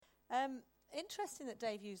Interesting that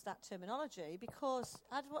Dave used that terminology, because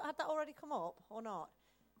had that already come up or not?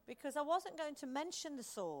 Because I wasn't going to mention the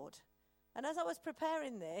sword. And as I was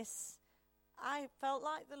preparing this, I felt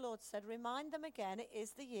like the Lord said, remind them again, it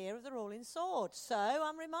is the year of the rolling sword. So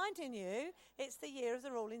I'm reminding you, it's the year of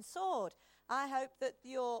the rolling sword. I hope that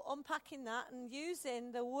you're unpacking that and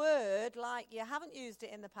using the word like you haven't used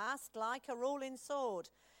it in the past, like a rolling sword.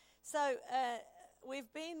 So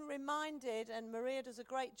we've been reminded, and Maria does a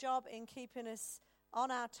great job in keeping us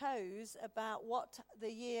on our toes about what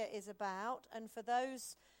the year is about. And for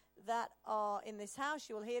those that are in this house,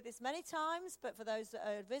 you will hear this many times, but for those that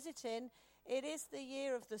are visiting, it is the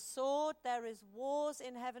year of the sword. There is wars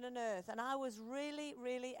in heaven and earth. And I was really,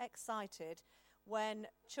 really excited when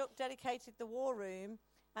Chuck dedicated the war room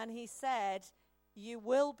and he said, you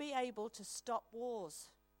will be able to stop wars.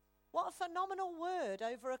 What a phenomenal word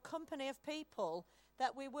over a company of people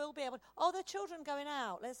that we will be able to. Oh, the children going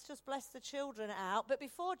out. Let's just bless the children out. But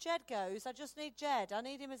before Jed goes, I just need Jed. I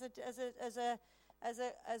need him as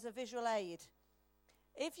a visual aid.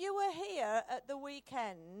 If you were here at the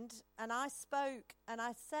weekend and I spoke and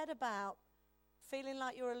I said about feeling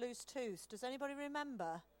like you're a loose tooth, does anybody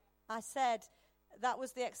remember? I said that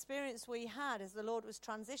was the experience we had as the Lord was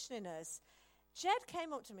transitioning us. Jed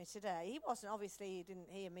came up to me today. He didn't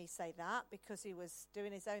hear me say that because he was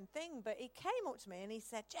doing his own thing, but he came up to me and he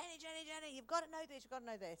said, Jenny, you've got to know this, you've got to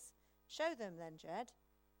know this. Show them then, Jed.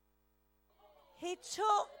 He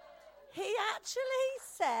actually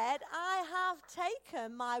said, I have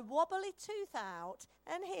taken my wobbly tooth out,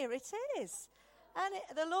 and here it is. And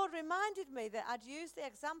the Lord reminded me that I'd used the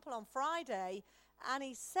example on Friday, and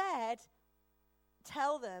he said,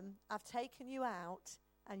 tell them I've taken you out,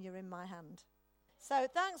 and you're in my hand. So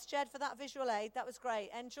thanks, Jed, for that visual aid. That was great.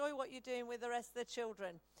 Enjoy what you're doing with the rest of the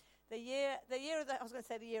children. The year of the year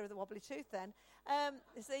of the wobbly tooth then.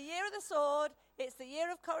 It's the year of the sword. It's the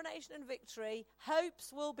year of coronation and victory.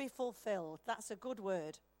 Hopes will be fulfilled. That's a good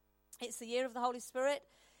word. It's the year of the Holy Spirit.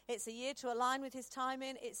 It's a year to align with his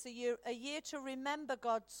timing. It's a year to remember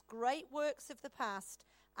God's great works of the past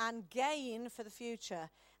and gain for the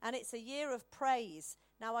future. And it's a year of praise.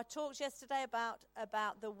 Now, I talked yesterday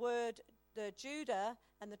about the word, the Judah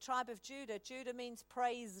and the tribe of Judah. Judah means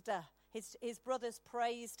praised. His brothers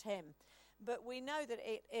praised him. But we know that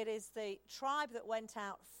it is the tribe that went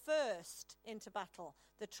out first into battle.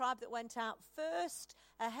 The tribe that went out first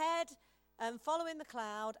ahead and following the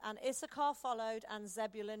cloud, and Issachar followed and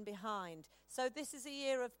Zebulun behind. So this is a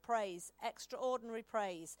year of praise, extraordinary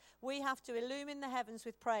praise. We have to illumine the heavens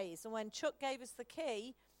with praise. And when Chuck gave us the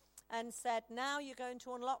key and said, now you're going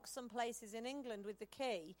to unlock some places in England with the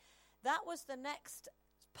key, that was the next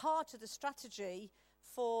part of the strategy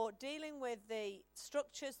for dealing with the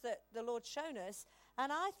structures that the Lord's shown us.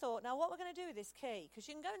 And I thought, now what we're going to do with this key, because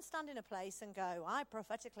you can go and stand in a place and go, I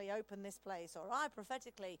prophetically open this place, or I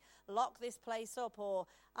prophetically lock this place up, or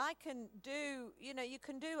I can do, you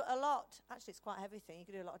can do a lot. Actually, it's quite a heavy thing. You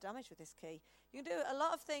can do a lot of damage with this key. You can do a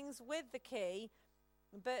lot of things with the key,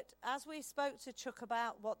 but as we spoke to Chuck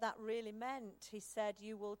about what that really meant, he said,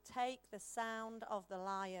 you will take the sound of the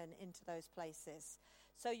lion into those places.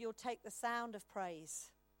 So you'll take the sound of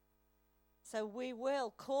praise. So we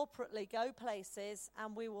will corporately go places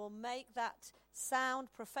and we will make that sound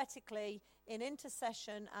prophetically in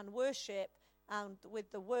intercession and worship and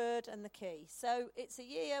with the word and the key. So it's a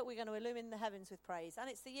year we're going to illumine the heavens with praise. And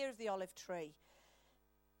it's the year of the olive tree.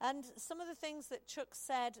 And some of the things that Chuck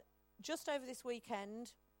said just over this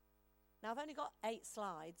weekend. Now I've only got 8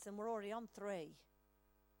 slides and we're already on 3.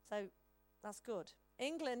 So that's good.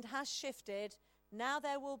 England has shifted. Now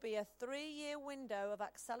there will be a 3-year window of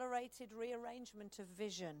accelerated rearrangement of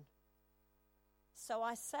vision. So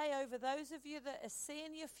I say over those of you that are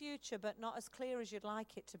seeing your future but not as clear as you'd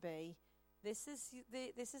like it to be, this is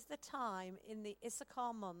the time in the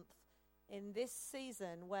Issachar month, in this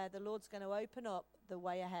season, where the Lord's going to open up the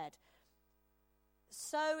way ahead.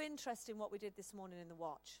 So interesting what we did this morning in the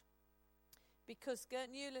watch. Because Gert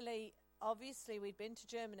and Eulalie, obviously we'd been to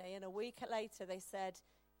Germany, and a week later they said,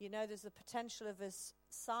 there's the potential of us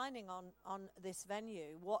signing on this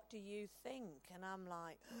venue. What do you think? And I'm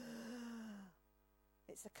like,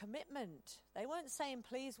 it's a commitment. They weren't saying,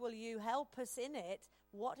 please, will you help us in it?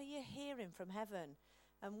 What are you hearing from heaven?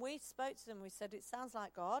 And we spoke to them. We said, it sounds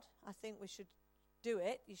like God. I think we should do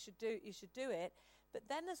it. You should do it. But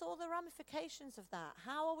then there's all the ramifications of that.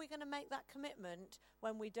 How are we going to make that commitment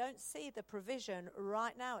when we don't see the provision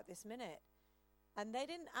right now at this minute? And they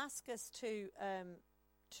didn't ask us to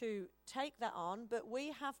take that on, but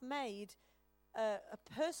we have made a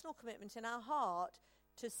personal commitment in our heart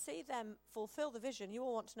to see them fulfill the vision. You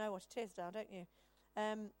all want to know what it is now, don't you?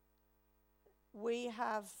 we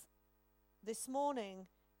have this morning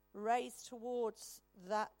raised towards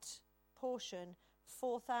that portion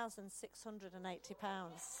 £4,680.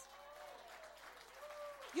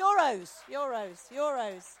 Euros.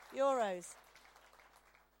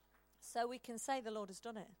 So we can say the Lord has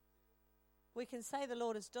done it. We can say the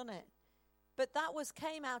Lord has done it. But that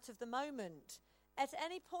came out of the moment. At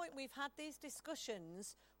any point we've had these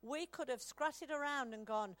discussions, we could have scratched it around and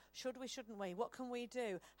gone, should we, shouldn't we? What can we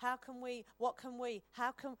do? How can we? What can we?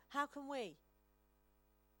 How can we?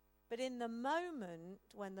 But in the moment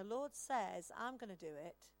when the Lord says, I'm going to do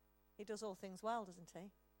it, he does all things well, doesn't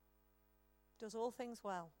he? Does all things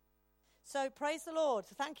well. So praise the Lord.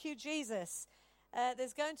 Thank you, Jesus.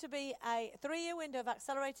 There's going to be a 3-year window of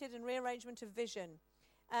accelerated and rearrangement of vision.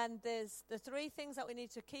 And there's the 3 things that we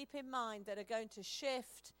need to keep in mind that are going to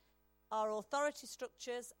shift our authority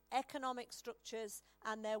structures, economic structures,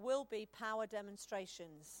 and there will be power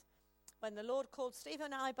demonstrations. When the Lord called Stephen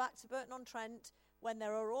and I back to Burton-on-Trent, when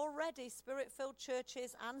there are already spirit-filled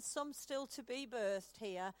churches and some still to be birthed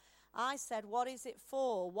here, I said, what is it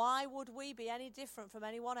for? Why would we be any different from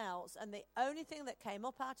anyone else? And the only thing that came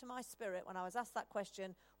up out of my spirit when I was asked that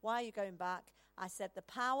question, why are you going back? I said, the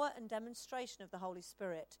power and demonstration of the Holy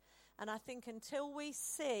Spirit. And I think until we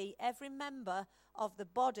see every member of the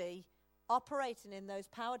body operating in those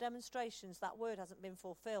power demonstrations, that word hasn't been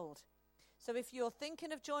fulfilled. So if you're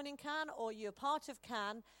thinking of joining CAN or you're part of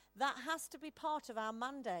CAN, that has to be part of our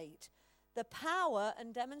mandate. The power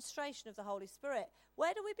and demonstration of the Holy Spirit.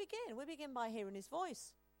 Where do we begin? We begin by hearing his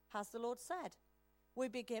voice, has the Lord said. We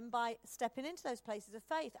begin by stepping into those places of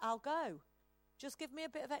faith. I'll go. Just give me a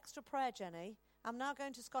bit of extra prayer, Jenny. I'm now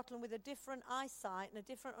going to Scotland with a different eyesight and a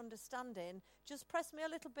different understanding. Just press me a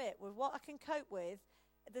little bit with what I can cope with.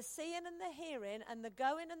 The seeing and the hearing and the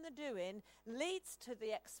going and the doing leads to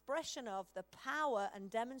the expression of the power and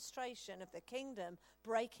demonstration of the kingdom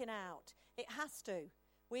breaking out. It has to.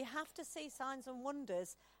 We have to see signs and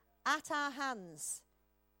wonders at our hands.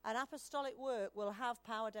 And apostolic work will have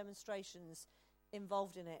power demonstrations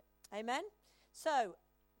involved in it. Amen? So,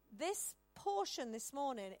 this portion this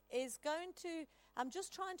morning is going to, I'm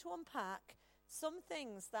just trying to unpack some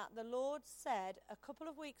things that the Lord said a couple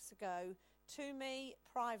of weeks ago to me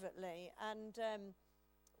privately. And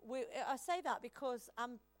I say that because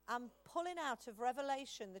I'm pulling out of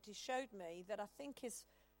revelation that he showed me that I think is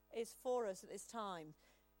for us at this time.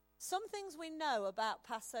 Some things we know about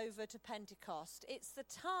Passover to Pentecost. It's the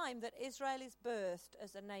time that Israel is birthed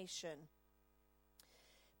as a nation.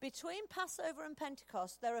 Between Passover and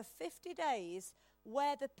Pentecost, there are 50 days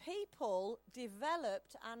where the people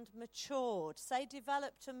developed and matured. Say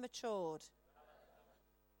developed and matured.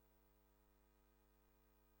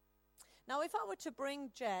 Now, if I were to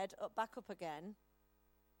bring Jed back up again,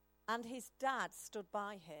 and his dad stood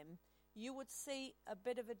by him, you would see a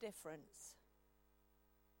bit of a difference.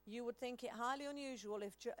 You would think it highly unusual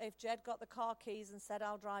if Jed got the car keys and said,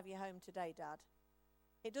 I'll drive you home today, Dad.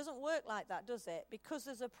 It doesn't work like that, does it? Because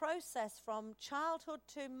there's a process from childhood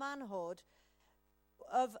to manhood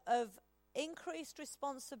of increased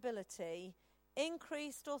responsibility,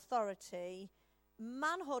 increased authority.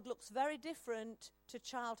 Manhood looks very different to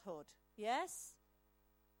childhood, yes?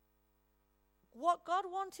 What God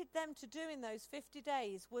wanted them to do in those 50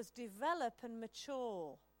 days was develop and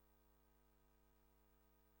mature.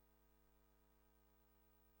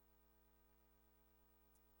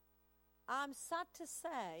 I'm sad to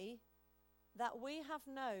say that we have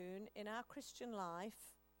known in our Christian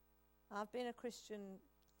life, I've been a Christian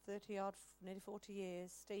 30-odd, nearly 40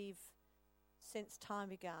 years, Steve, since time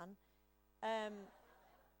began.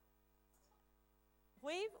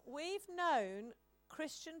 We've known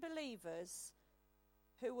Christian believers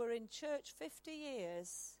who were in church 50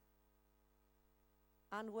 years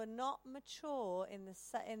and were not mature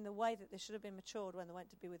in the way that they should have been matured when they went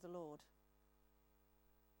to be with the Lord.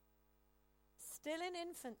 Still in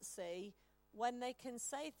infancy, when they can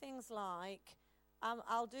say things like,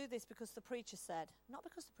 I'll do this because the preacher said. Not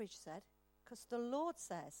because the preacher said, because the Lord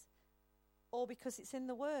says. Or because it's in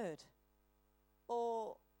the Word.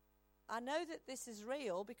 Or, I know that this is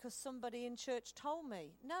real because somebody in church told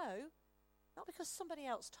me. No, not because somebody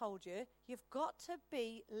else told you. You've got to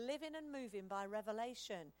be living and moving by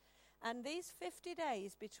revelation. And these 50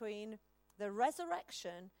 days between the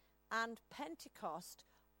resurrection and Pentecost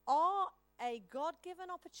are a God-given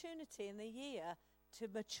opportunity in the year to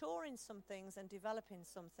mature in some things and develop in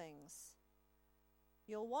some things.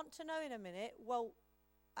 You'll want to know in a minute, well,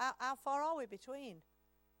 how far are we between?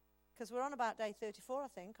 Because we're on about day 34, I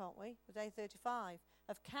think, aren't we? Or day 35,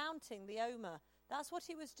 of counting the Omer. That's what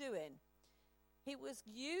he was doing. He was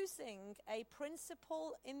using a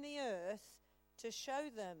principle in the earth to show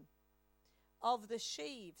them of the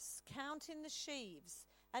sheaves, counting the sheaves.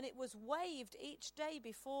 And it was waved each day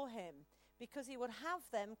before him, because he would have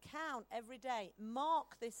them count every day.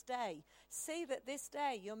 Mark this day. See that this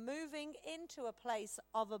day you're moving into a place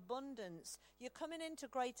of abundance. You're coming into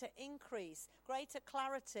greater increase, greater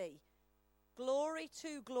clarity. Glory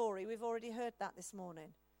to glory. We've already heard that this morning.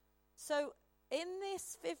 So in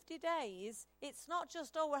this 50 days, it's not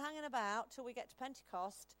just, we're hanging about till we get to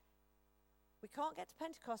Pentecost. We can't get to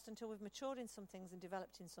Pentecost until we've matured in some things and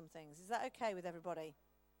developed in some things. Is that okay with everybody?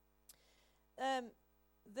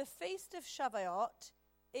 The Feast of Shavuot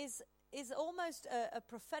is almost a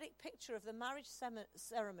prophetic picture of the marriage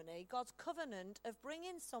ceremony, God's covenant of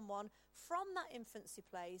bringing someone from that infancy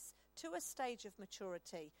place to a stage of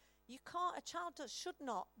maturity. A child should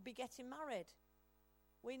not be getting married.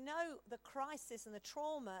 We know the crisis and the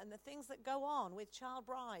trauma and the things that go on with child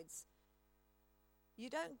brides.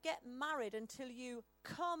 You don't get married until you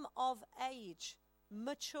come of age,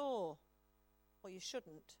 mature, or you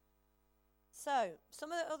shouldn't. So,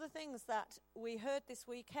 some of the other things that we heard this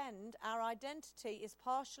weekend, our identity is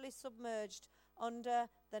partially submerged under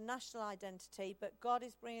the national identity, but God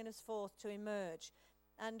is bringing us forth to emerge.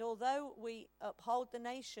 And although we uphold the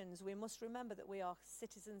nations, we must remember that we are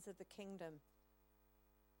citizens of the kingdom.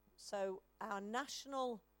 So our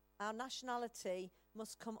nationality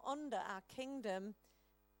must come under our kingdom.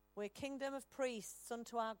 We're kingdom of priests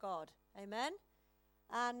unto our God. Amen?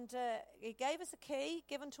 And he gave us a key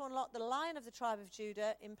given to unlock the Lion of the tribe of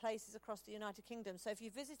Judah in places across the United Kingdom. So if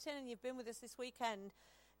you're visiting and you've been with us this weekend,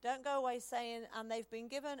 don't go away saying, and they've been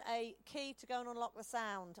given a key to go and unlock the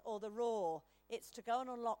sound or the roar. It's to go and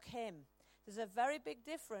unlock him. There's a very big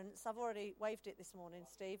difference. I've already waved it this morning,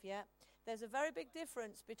 Steve, yeah. There's a very big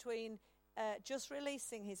difference between just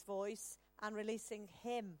releasing his voice and releasing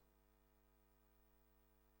him.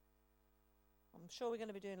 I'm sure we're going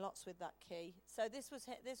to be doing lots with that key. So this was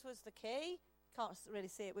the key. Can't really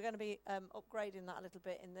see it. We're going to be upgrading that a little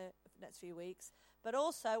bit in the next few weeks. But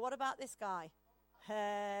also, what about this guy?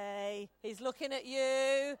 Hey, he's looking at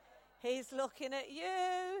you. He's looking at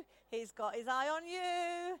you. He's got his eye on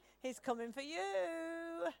you. He's coming for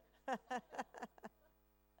you.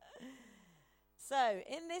 So,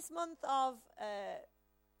 in this month of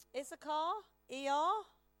Issachar, ER,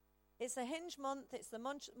 it's a hinge month. It's the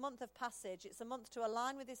month of passage. It's a month to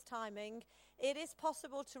align with his timing. It is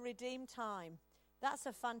possible to redeem time. That's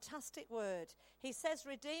a fantastic word. He says,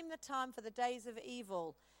 redeem the time for the days of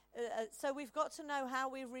evil. So we've got to know how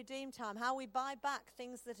we redeem time, how we buy back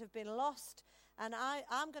things that have been lost. And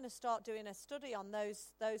I'm going to start doing a study on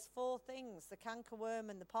those 4 things, the cankerworm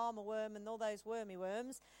and the palmer worm and all those wormy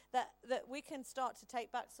worms, that we can start to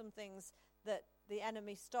take back some things that the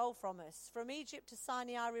enemy stole from us. From Egypt to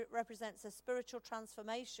Sinai represents a spiritual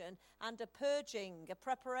transformation and a purging, a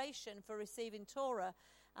preparation for receiving Torah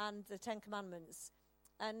and the 10 Commandments.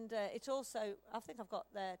 And it also, I think I've got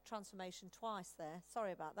the transformation twice there.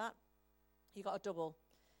 Sorry about that. You got a double.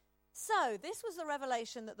 So this was the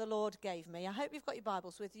revelation that the Lord gave me. I hope you've got your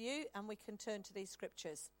Bibles with you and we can turn to these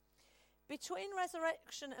scriptures. Between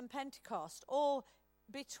resurrection and Pentecost, or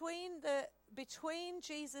between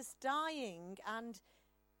Jesus dying and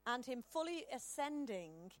him fully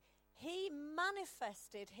ascending, he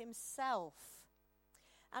manifested himself.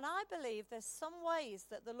 And I believe there's some ways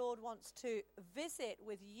that the Lord wants to visit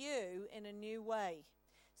with you in a new way.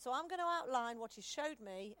 So I'm going to outline what he showed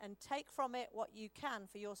me and take from it what you can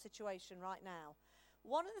for your situation right now.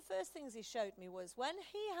 One of the first things he showed me was when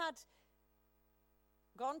he had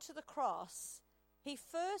gone to the cross, he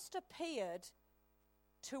first appeared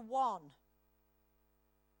to one.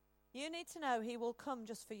 You need to know he will come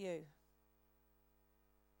just for you.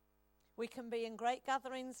 We can be in great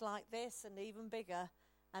gatherings like this and even bigger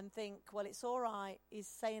and think, well, it's all right, he's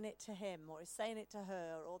saying it to him or he's saying it to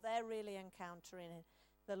her, or they're really encountering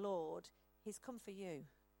the Lord. He's come for you.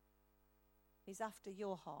 He's after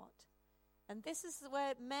your heart. And this is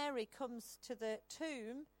where Mary comes to the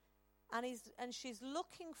tomb and she's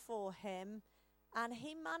looking for him, and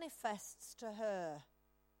he manifests to her.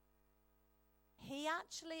 He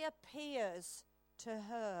actually appears to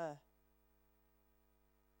her.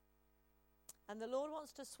 And the Lord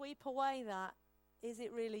wants to sweep away that. Is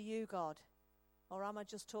it really you, God? Or am I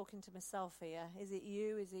just talking to myself here? Is it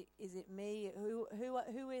you? Is it me?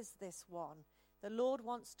 Who is this one? The Lord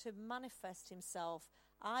wants to manifest himself,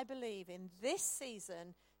 I believe, in this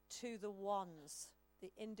season to the ones,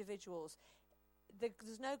 the individuals.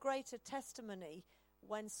 There's no greater testimony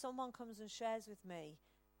when someone comes and shares with me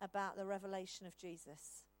about the revelation of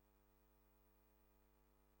Jesus.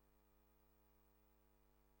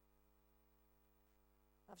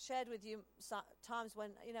 I've shared with you times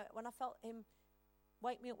when, when I felt him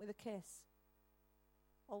wake me up with a kiss.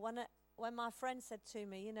 Or when my friend said to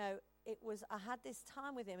me, I had this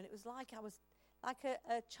time with him, and it was like I was like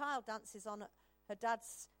a child dances on her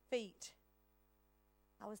dad's feet.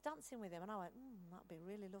 I was dancing with him, and I went, that'd be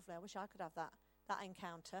really lovely. I wish I could have that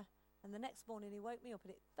encounter. And the next morning he woke me up,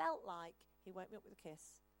 and it felt like he woke me up with a kiss.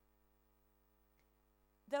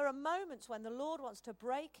 There are moments when the Lord wants to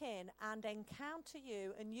break in and encounter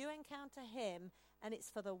you, and you encounter him, and it's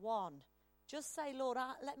for the one. Just say, Lord,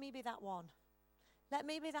 let me be that one. Let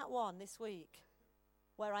me be that one this week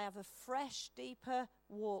where I have a fresh, deeper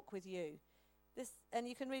walk with you. And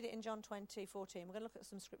you can read it in John 20:14. We're going to look at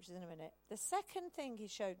some scriptures in a minute. The second thing he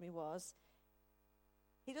showed me was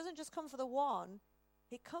he doesn't just come for the one,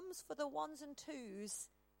 he comes for the ones and twos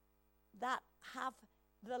that have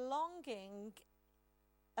the longing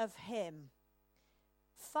of him.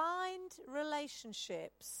 Find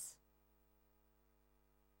relationships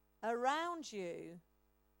around you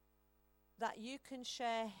that you can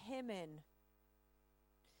share him in.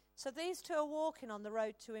 So these two are walking on the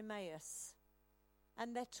road to Emmaus,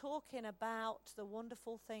 and they're talking about the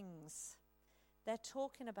wonderful things. They're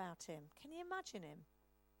talking about him. Can you imagine him?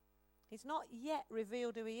 He's not yet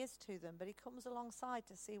revealed who he is to them, but he comes alongside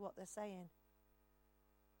to see what they're saying.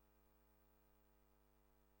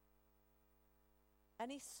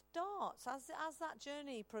 And he starts, as that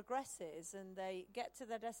journey progresses and they get to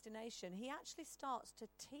their destination, he actually starts to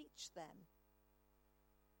teach them.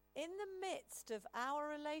 In the midst of our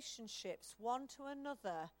relationships one to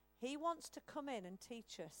another, he wants to come in and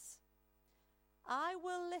teach us. I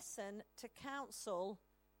will listen to counsel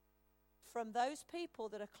from those people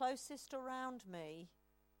that are closest around me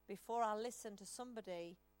before I listen to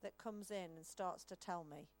somebody that comes in and starts to tell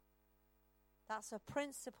me. That's a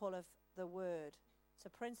principle of the word. It's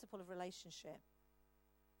a principle of relationship.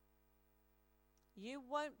 You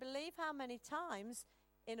won't believe how many times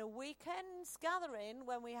in a weekend's gathering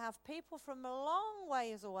when we have people from a long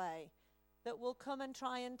ways away that will come and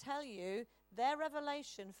try and tell you their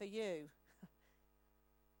revelation for you.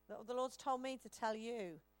 The Lord's told me to tell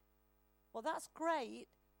you. Well, that's great,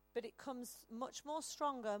 but it comes much more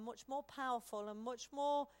stronger, much more powerful, and much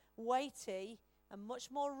more weighty, and much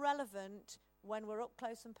more relevant when we're up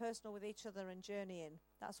close and personal with each other and journeying.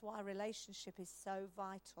 That's why relationship is so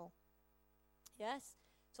vital. Yes?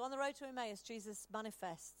 So on the road to Emmaus, Jesus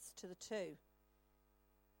manifests to the two.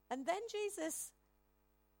 And then Jesus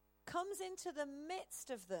comes into the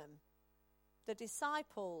midst of them, the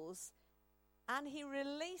disciples, and he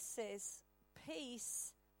releases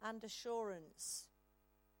peace and assurance.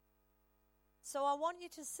 So I want you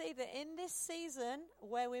to see that in this season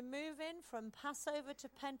where we're moving from Passover to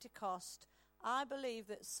Pentecost, I believe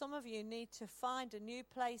that some of you need to find a new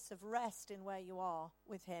place of rest in where you are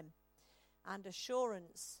with him and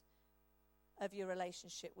assurance of your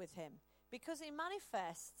relationship with him. Because he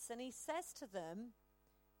manifests and he says to them,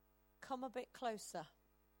 come a bit closer.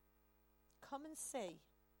 Come and see.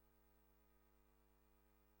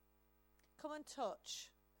 Come and touch.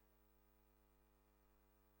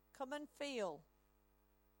 Come and feel.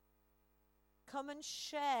 Come and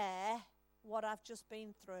share what I've just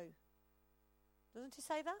been through. Doesn't he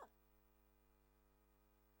say that?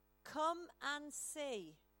 Come and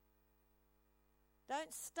see.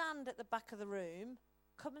 Don't stand at the back of the room.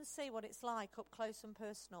 Come and see what it's like up close and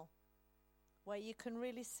personal, where you can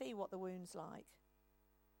really see what the wound's like.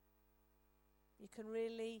 You can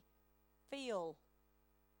really feel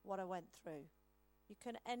what I went through. You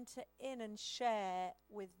can enter in and share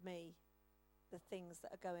with me the things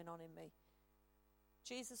that are going on in me.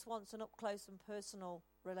 Jesus wants an up close and personal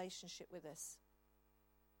relationship with us.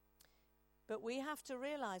 But we have to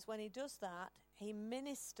realize when he does that, he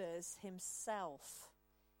ministers himself.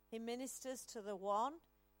 He ministers to the one,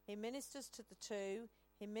 he ministers to the two,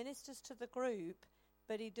 he ministers to the group,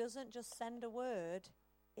 but he doesn't just send a word,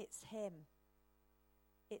 it's him.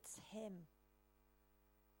 It's him.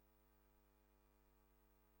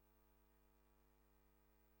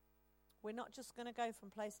 We're not just going to go from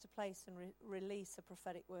place to place and release a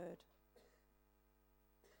prophetic word.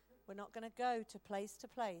 We're not going to go to place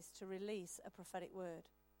to release a prophetic word.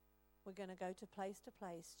 We're going to go to place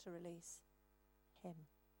to release him.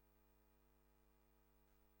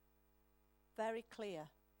 Very clear.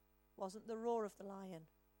 Wasn't the roar of the lion.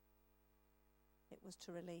 It was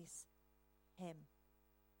to release him.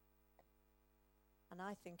 And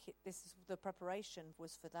I think this is the preparation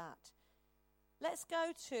was for that. Let's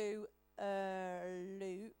go to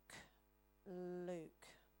Luke.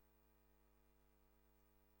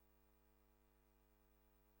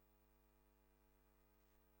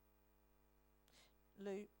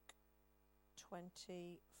 Luke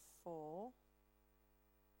 24.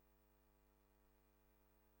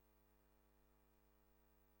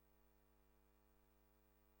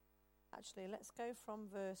 Actually, let's go from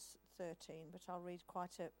verse 13, but I'll read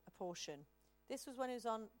quite a portion. This was when he was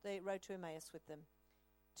on the road to Emmaus with them.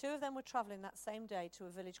 2 of them were travelling that same day to a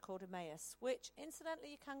village called Emmaus, which,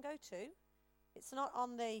 incidentally, you can go to. It's not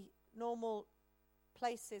on the normal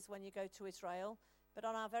places when you go to Israel, but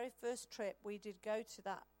on our very first trip, we did go to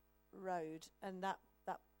that road and that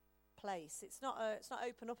place. It's not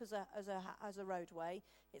open up as a roadway.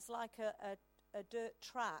 It's like a dirt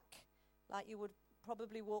track, like you would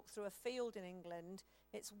probably walk through a field in England.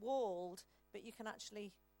 It's walled, but you can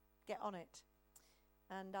actually get on it.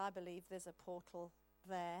 And I believe there's a portal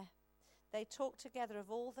there. They talked together of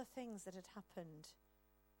all the things that had happened.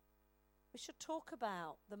 We should talk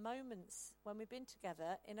about the moments when we've been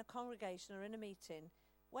together in a congregation or in a meeting.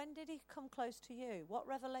 When did he come close to you? What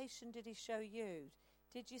revelation did he show you?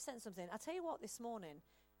 Did you sense something? I tell you what, this morning,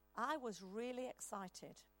 I was really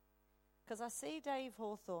excited because I see Dave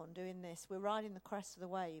Hawthorne doing this. We're riding the crest of the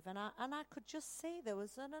wave, and I could just see there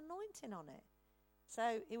was an anointing on it.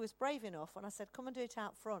 So he was brave enough when I said, come and do it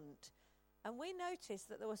out front. And we noticed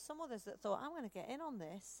that there were some others that thought, I'm going to get in on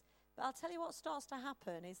this. But I'll tell you what starts to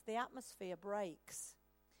happen is the atmosphere breaks.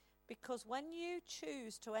 Because when you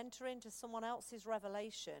choose to enter into someone else's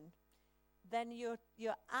revelation, then you're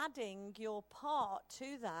adding your part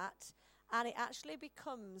to that, and it actually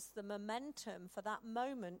becomes the momentum for that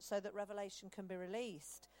moment so that revelation can be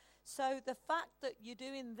released. So the fact that you're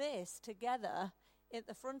doing this together at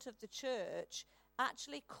the front of the church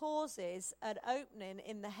actually causes an opening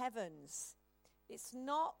in the heavens.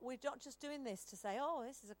 We're not just doing this to say, oh,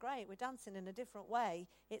 this is great, we're dancing in a different way.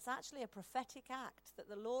 It's actually a prophetic act that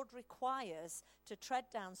the Lord requires to tread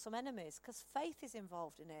down some enemies, because faith is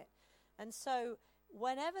involved in it. And so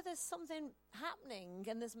whenever there's something happening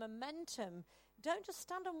and there's momentum, don't just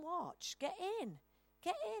stand and watch. Get in,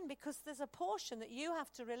 because there's a portion that you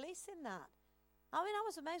have to release in that. I mean, I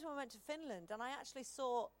was amazed when I went to Finland and I actually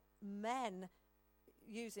saw men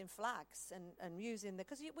using flags and using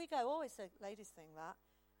because we go, oh, it's a ladies thing, that.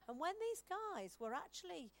 And when these guys were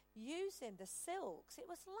actually using the silks, it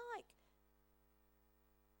was like,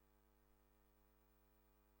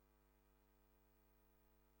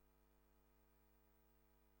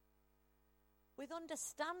 with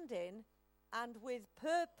understanding and with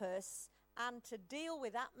purpose, and to deal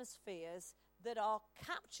with atmospheres that are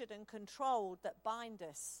captured and controlled, that bind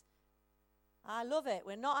us. I love it.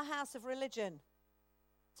 We're not a house of religion.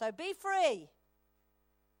 So be free.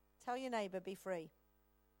 Tell your neighbour, be free.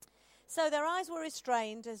 So their eyes were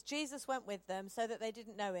restrained as Jesus went with them, so that they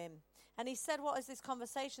didn't know him. And he said, what is this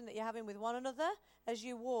conversation that you're having with one another as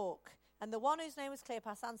you walk? And the one whose name was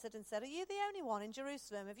Cleopas answered and said, are you the only one in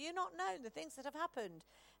Jerusalem? Have you not known the things that have happened?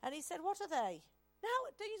 And he said, what are they?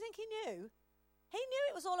 Now, do you think he knew? He knew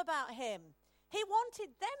it was all about him. He wanted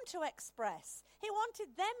them to express. He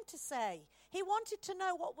wanted them to say. He wanted to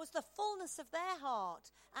know what was the fullness of their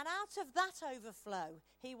heart. And out of that overflow,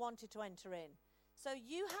 he wanted to enter in. So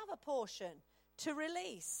you have a portion to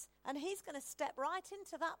release, and he's going to step right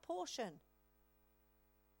into that portion.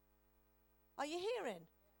 Are you hearing?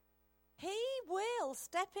 He will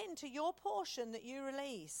step into your portion that you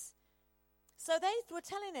release. So they were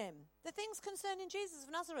telling him the things concerning Jesus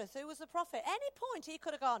of Nazareth, who was the prophet. Any point he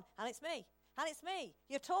could have gone, and it's me. And it's me.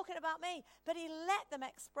 You're talking about me. But he let them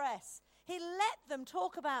express. He let them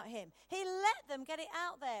talk about him. He let them get it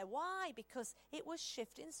out there. Why? Because it was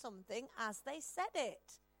shifting something as they said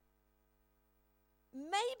it.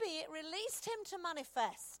 Maybe it released him to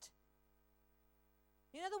manifest.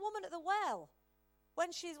 You know the woman at the well?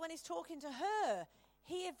 When he's talking to her,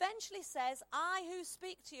 he eventually says, I who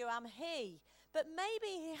speak to you am he. But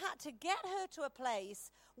maybe he had to get her to a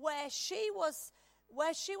place where she was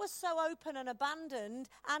so open and abandoned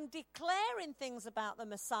and declaring things about the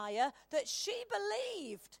Messiah that she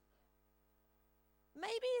believed.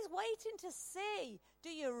 Maybe he's waiting to see, do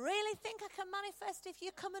you really think I can manifest if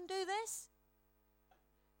you come and do this?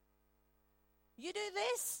 You do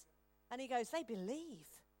this? And he goes, they believe.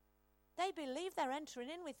 They believe they're entering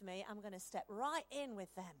in with me. I'm going to step right in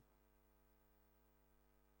with them.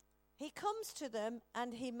 He comes to them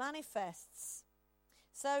and he manifests.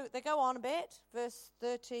 So they go on a bit, verse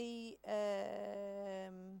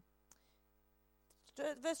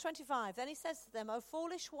 25. Then he says to them, O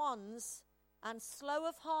foolish ones, and slow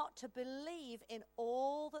of heart to believe in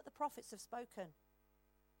all that the prophets have spoken.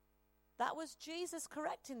 That was Jesus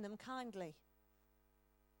correcting them kindly.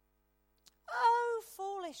 Oh,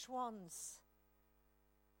 foolish ones.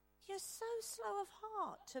 you're so slow of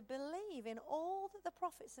heart to believe in all that the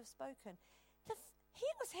prophets have spoken.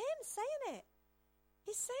 It was him saying it.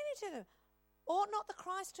 He's saying it to them. Ought not the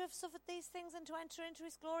Christ to have suffered these things and to enter into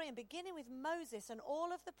his glory? And beginning with Moses and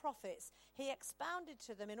all of the prophets, he expounded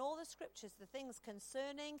to them in all the scriptures the things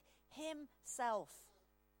concerning himself.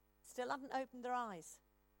 Still hadn't opened their eyes.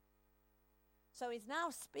 So he's now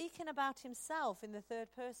speaking about himself in the third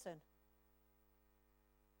person.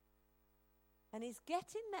 And he's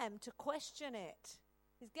getting them to question it.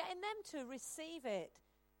 He's getting them to receive it.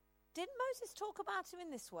 Didn't Moses talk about him in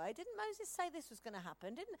this way? Didn't Moses say this was going to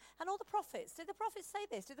happen? And all the prophets, did the prophets say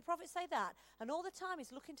this? Did the prophets say that? And all the time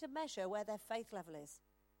he's looking to measure where their faith level is.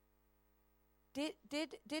 Did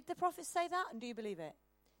the prophets say that, and do you believe it?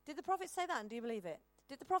 Did the prophets say that, and do you believe it?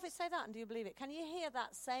 Did the prophets say that, and do you believe it? Can you hear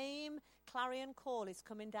that same clarion call is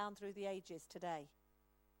coming down through the ages today?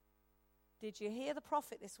 Did you hear the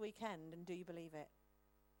prophet this weekend, and do you believe it?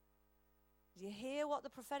 Did you hear what the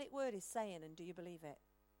prophetic word is saying, and do you believe it?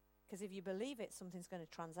 Because if you believe it, something's going to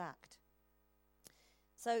transact.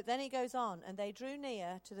 So then he goes on, and they drew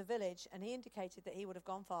near to the village, and he indicated that he would have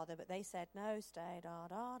gone farther, but they said, no, stay,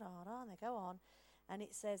 and they go on. And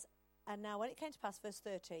it says, and now when it came to pass, verse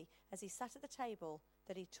 30, as he sat at the table,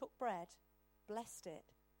 that he took bread, blessed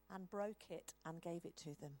it, and broke it, and gave it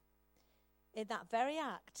to them. In that very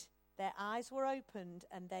act, their eyes were opened,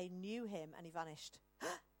 and they knew him, and he vanished.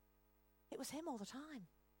 It was him all the time.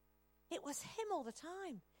 It was him all the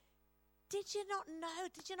time. Did you not know?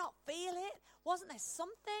 Did you not feel it? Wasn't there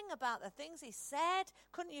something about the things he said?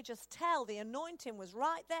 Couldn't you just tell the anointing was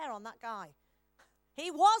right there on that guy? He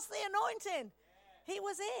was the anointing. Yeah. He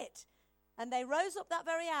was it. And they rose up that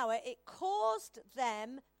very hour. It caused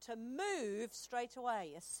them to move straight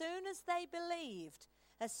away. As soon as they believed,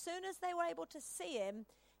 as soon as they were able to see him,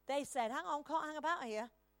 they said, hang on, can't hang about here.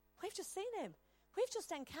 We've just seen him. We've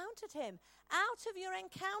just encountered him. Out of your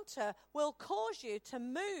encounter will cause you to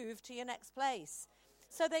move to your next place.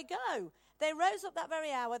 So they go. They rose up that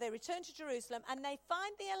very hour. They return to Jerusalem, and they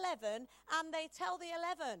find the 11, and they tell the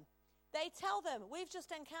 11. They tell them, we've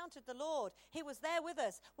just encountered the Lord. He was there with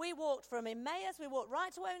us. We walked from Emmaus. We walked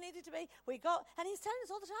right to where we needed to be. And he's telling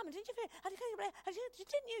us all the time, and didn't you feel,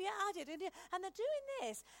 didn't you? Yeah, I did, didn't you? And they're doing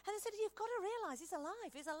this. And they said, you've got to realize he's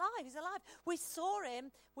alive. He's alive. He's alive. We saw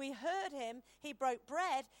him. We heard him. He broke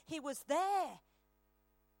bread. He was there.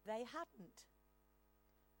 They hadn't.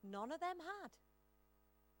 None of them had.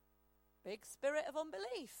 Big spirit of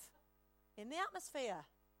unbelief in the atmosphere.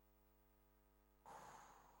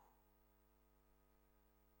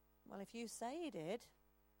 Well, if you say he did,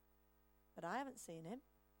 but I haven't seen him.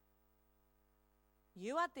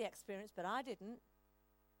 You had the experience, but I didn't.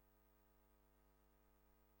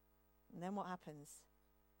 And then what happens?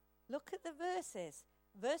 Look at the verses.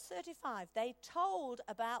 Verse 35, they told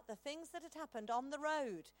about the things that had happened on the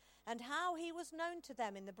road and how he was known to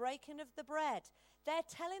them in the breaking of the bread. They're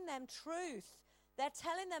telling them truth. They're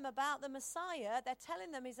telling them about the Messiah. They're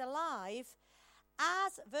telling them he's alive.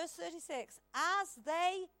 As, verse 36, as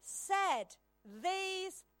they said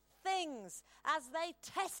these things, as they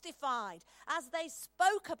testified, as they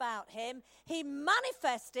spoke about him, he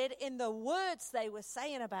manifested in the words they were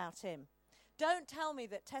saying about him. Don't tell me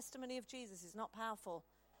that testimony of Jesus is not powerful.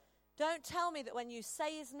 Don't tell me that when you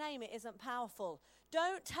say his name, it isn't powerful.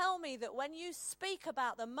 Don't tell me that when you speak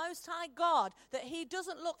about the Most High God, that he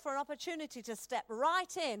doesn't look for an opportunity to step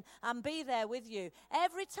right in and be there with you.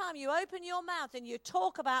 Every time you open your mouth and you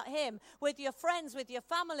talk about him with your friends, with your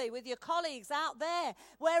family, with your colleagues out there,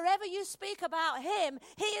 wherever you speak about him,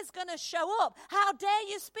 he is going to show up. How dare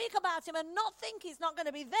you speak about him and not think he's not going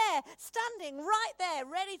to be there, standing right there,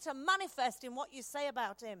 ready to manifest in what you say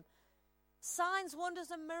about him. Signs, wonders,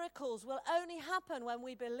 and miracles will only happen when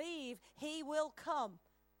we believe he will come.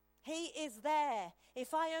 He is there.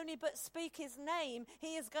 If I only but speak his name,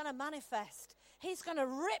 he is going to manifest. He's going to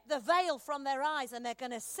rip the veil from their eyes, and they're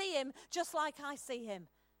going to see him just like I see him.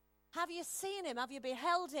 Have you seen him? Have you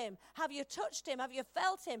beheld him? Have you touched him? Have you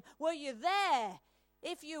felt him? Were you there?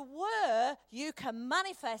 If you were, you can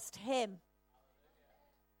manifest him.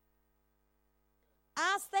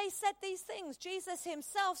 As they said these things, Jesus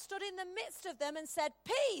himself stood in the midst of them and said,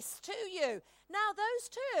 peace to you. Now those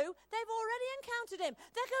two, they've already encountered him.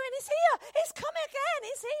 They're going, he's here. He's coming again.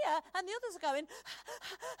 He's here. And the others are going,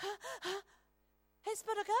 it's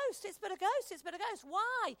but a ghost. It's but a ghost. It's but a ghost.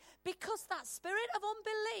 Why? Because that spirit of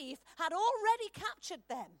unbelief had already captured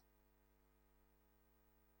them.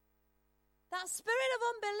 That spirit of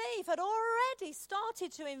unbelief had already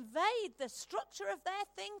started to invade the structure of their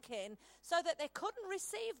thinking so that they couldn't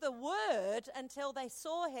receive the word until they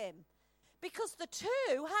saw him. Because the two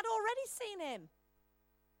had already seen him.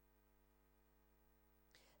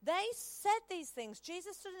 They said these things.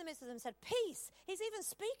 Jesus stood in the midst of them and said, peace. He's even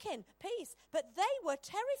speaking, peace. But they were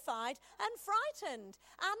terrified and frightened.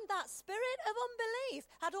 And that spirit of unbelief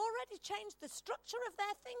had already changed the structure of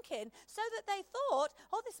their thinking so that they thought,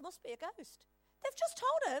 oh, this must be a ghost. They've just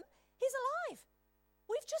told him he's alive.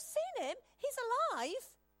 We've just seen him. He's alive.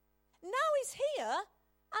 Now he's here.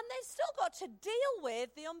 And they've still got to deal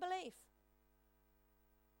with the unbelief.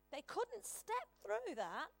 They couldn't step through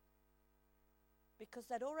that because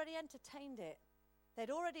they'd already entertained it.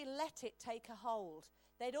 They'd already let it take a hold.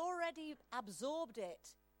 They'd already absorbed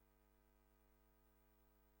it.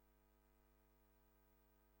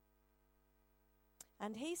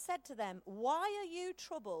 And he said to them, why are you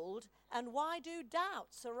troubled, and why do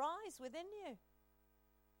doubts arise within you?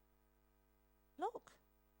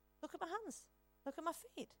 Look at my hands. Look at my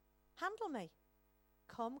feet. Handle me.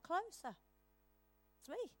 Come closer. It's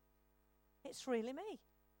me. It's really me.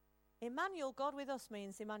 Emmanuel, God with us,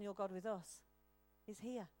 means Emmanuel, God with us. He's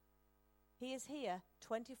here. He is here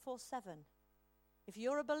 24/7. If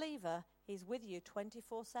you're a believer, he's with you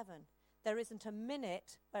 24/7. There isn't a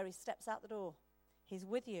minute where he steps out the door. He's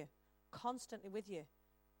with you, constantly with you.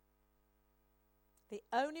 The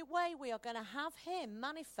only way we are going to have him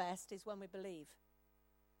manifest is when we believe.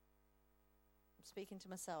 I'm speaking to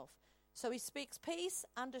myself. So he speaks peace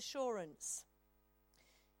and assurance.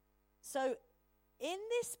 So in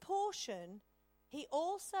this portion, he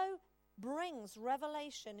also brings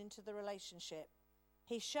revelation into the relationship.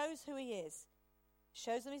 He shows who he is,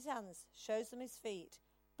 shows them his hands, shows them his feet.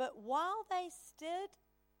 But while they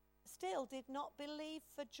still did not believe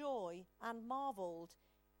for joy and marveled,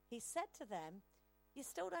 he said to them, you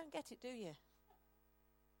still don't get it, do you?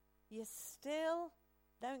 You still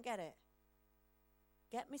don't get it.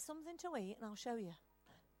 Get me something to eat and I'll show you.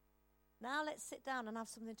 Now let's sit down and have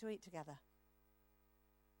something to eat together.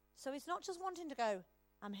 So he's not just wanting to go,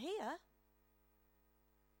 I'm here.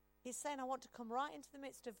 He's saying, I want to come right into the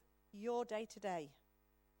midst of your day to day.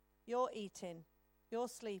 Your eating, your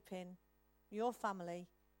sleeping, your family.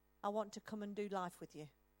 I want to come and do life with you.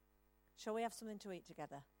 Shall we have something to eat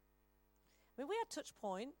together? I mean, we had touch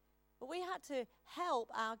point, but we had to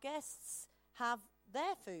help our guests have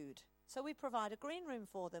their food. So we provide a green room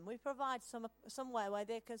for them. We provide somewhere where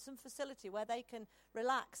they can, some facility where they can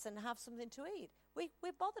relax and have something to eat.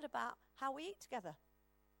 We're bothered about how we eat together,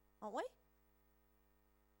 aren't we?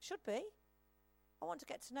 Should be. I want to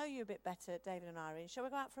get to know you a bit better, David and Irene. Shall we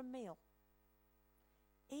go out for a meal?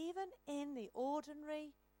 Even in the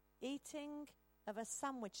ordinary eating of a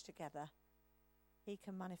sandwich together, he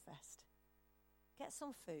can manifest. Get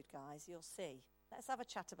some food, guys, you'll see. Let's have a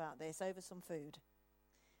chat about this over some food.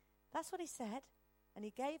 That's what he said. And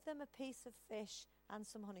he gave them a piece of fish and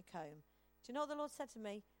some honeycomb. Do you know what the Lord said to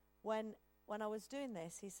me when I was doing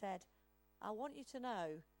this? He said, I want you to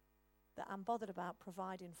know that I'm bothered about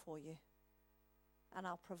providing for you. And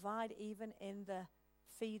I'll provide even in the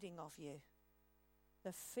feeding of you.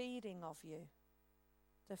 The feeding of you.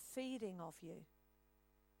 The feeding of you.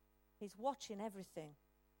 He's watching everything.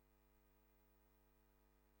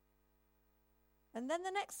 And then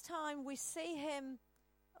the next time we see him,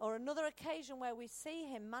 or another occasion where we see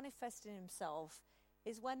him manifesting himself,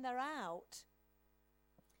 is when they're out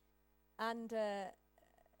and they're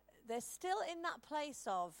still in that place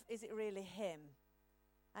of, is it really him?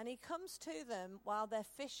 And he comes to them while they're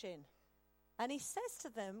fishing. And he says to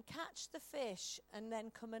them, catch the fish and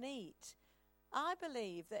then come and eat. I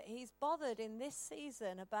believe that he's bothered in this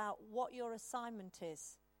season about what your assignment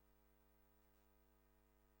is.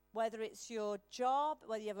 Whether it's your job,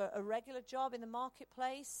 whether you have a regular job in the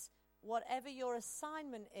marketplace, whatever your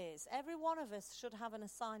assignment is. Every one of us should have an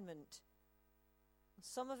assignment.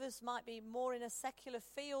 Some of us might be more in a secular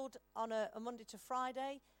field on a Monday to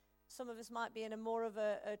Friday. Some of us might be in a more of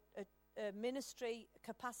a ministry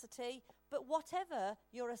capacity. But whatever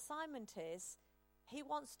your assignment is, he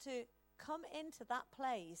wants to come into that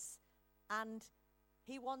place and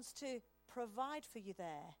he wants to provide for you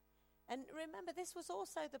there. And remember, this was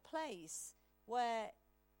also the place where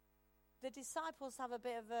the disciples have a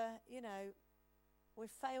bit of a, we've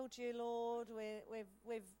failed you, Lord,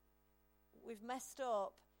 we've messed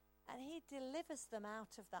up. And he delivers them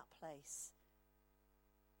out of that place.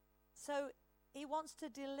 So he wants to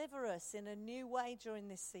deliver us in a new way during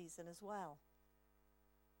this season as well.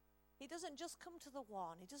 He doesn't just come to the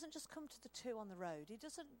one. He doesn't just come to the two on the road. He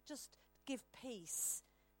doesn't just give peace.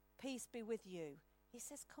 Peace be with you. He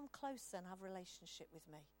says, come closer and have a relationship with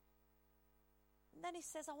me. And then he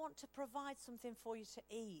says, I want to provide something for you to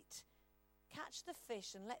eat. Catch the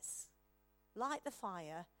fish and let's light the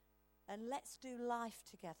fire and let's do life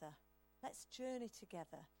together. Let's journey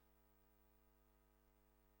together.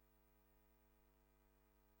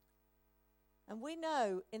 And we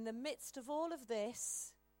know in the midst of all of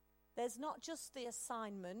this, there's not just the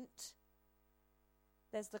assignment,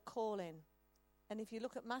 there's the calling. And if you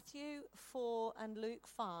look at Matthew 4 and Luke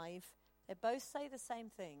 5, they both say the same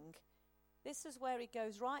thing. This is where he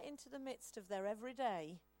goes right into the midst of their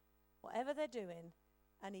everyday, whatever they're doing,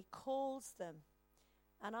 and he calls them.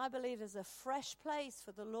 And I believe there's a fresh place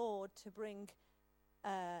for the Lord to bring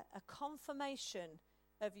a confirmation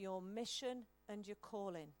of your mission and your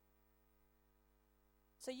calling.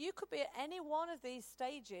 So you could be at any one of these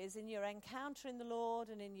stages in your encounter in the Lord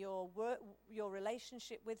and in your work, your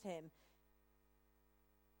relationship with him.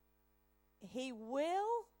 He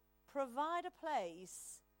will provide a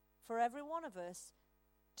place for every one of us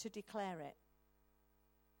to declare it.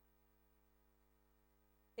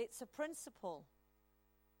 It's a principle.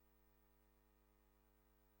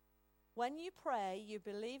 When you pray, you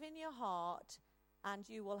believe in your heart, and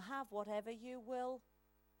you will have whatever you will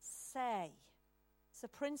say. It's a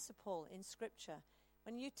principle in Scripture.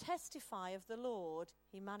 When you testify of the Lord,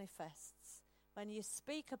 he manifests. When you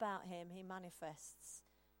speak about him, he manifests.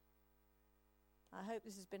 I hope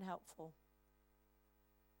this has been helpful.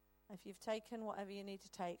 If you've taken whatever you need to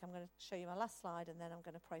take, I'm going to show you my last slide, and then I'm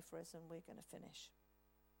going to pray for us, and we're going to finish.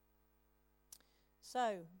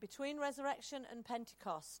 So, between resurrection and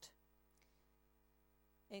Pentecost,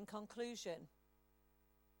 in conclusion,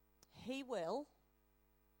 he will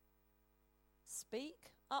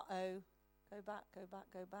speak. Go back.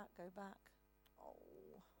 Oh,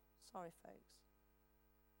 sorry, folks.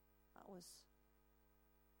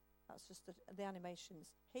 That's just the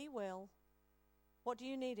animations. He will. What do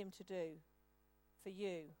you need him to do for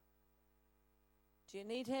you? Do you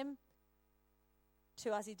need him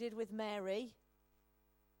to, as he did with Mary,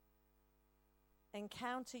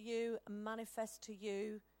 encounter you and manifest to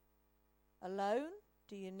you alone?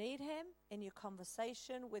 Do you need him in your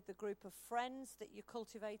conversation with the group of friends that you're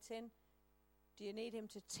cultivating? Do you need him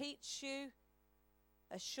to teach you,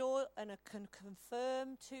 assure and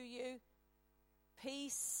confirm to you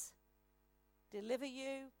peace, deliver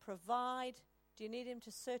you, provide? Do you need him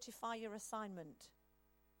to certify your assignment?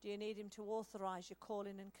 Do you need him to authorize your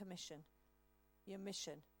calling and commission, your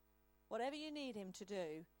mission? Whatever you need him to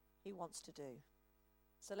do, he wants to do.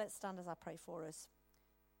 So let's stand as I pray for us.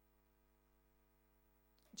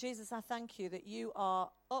 Jesus, I thank you that you are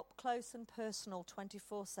up close and personal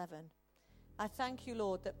 24/7. I thank you,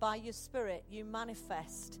 Lord, that by your Spirit you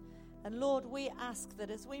manifest. And Lord, we ask that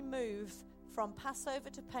as we move from Passover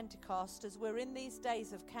to Pentecost, as we're in these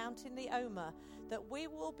days of counting the Omer, that we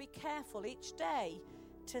will be careful each day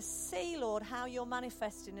to see, Lord, how you're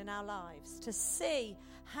manifesting in our lives, to see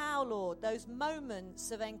how, Lord, those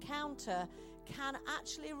moments of encounter can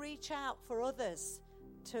actually reach out for others,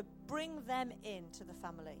 to bring them into the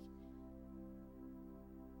family.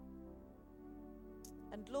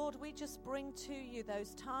 And Lord, we just bring to you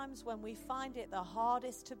those times when we find it the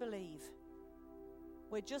hardest to believe.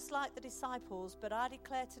 We're just like the disciples, but I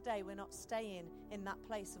declare today we're not staying in that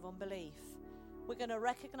place of unbelief. We're going to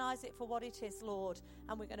recognize it for what it is, Lord,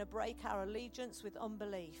 and we're going to break our allegiance with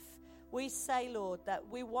unbelief. We say, Lord, that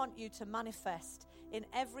we want you to manifest in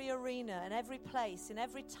every arena, in every place, in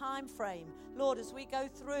every time frame. Lord, as we go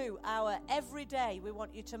through our everyday, we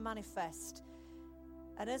want you to manifest.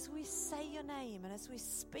 And as we say your name, and as we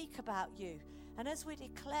speak about you, and as we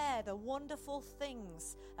declare the wonderful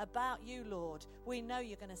things about you, Lord, we know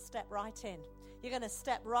you're going to step right in. You're going to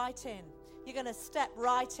step right in. You're going to step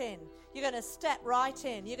right in. You're going to step right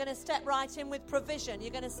in. You're going to step right in with provision.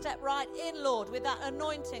 You're going to step right in, Lord, with that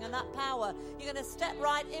anointing and that power. You're going to step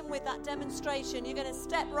right in with that demonstration. You're going to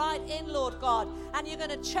step right in, Lord God, and you're going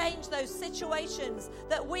to change those situations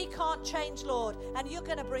that we can't change, Lord, and you're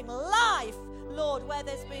going to bring life, Lord, where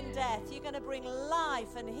there's been death. You're going to bring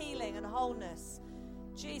life and healing and wholeness.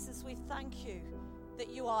 Jesus, we thank you that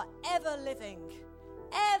you are ever living,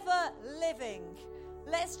 ever living.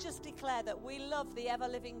 Let's just declare that we love the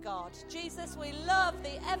ever-living God. Jesus, we love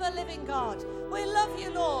the ever-living God. We love you,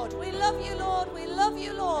 Lord. We love you, Lord. We love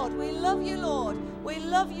you, Lord. We love you, Lord. We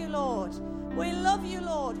love you, Lord. We love you,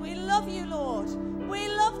 Lord. We love you, Lord. We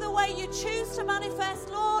love the way you choose to manifest,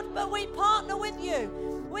 Lord, but we partner with you.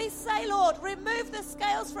 We say, Lord, remove the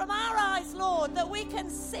scales from our eyes, Lord, that we can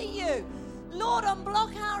see you. Lord,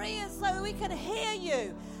 unblock our ears so we can hear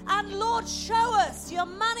you. And Lord, show us your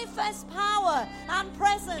manifest power and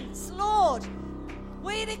presence. Lord,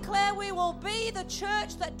 we declare we will be the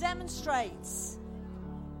church that demonstrates.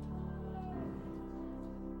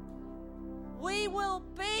 We will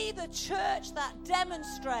be the church that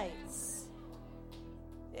demonstrates.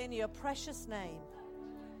 In your precious name.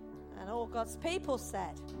 And all God's people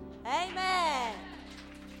said, Amen.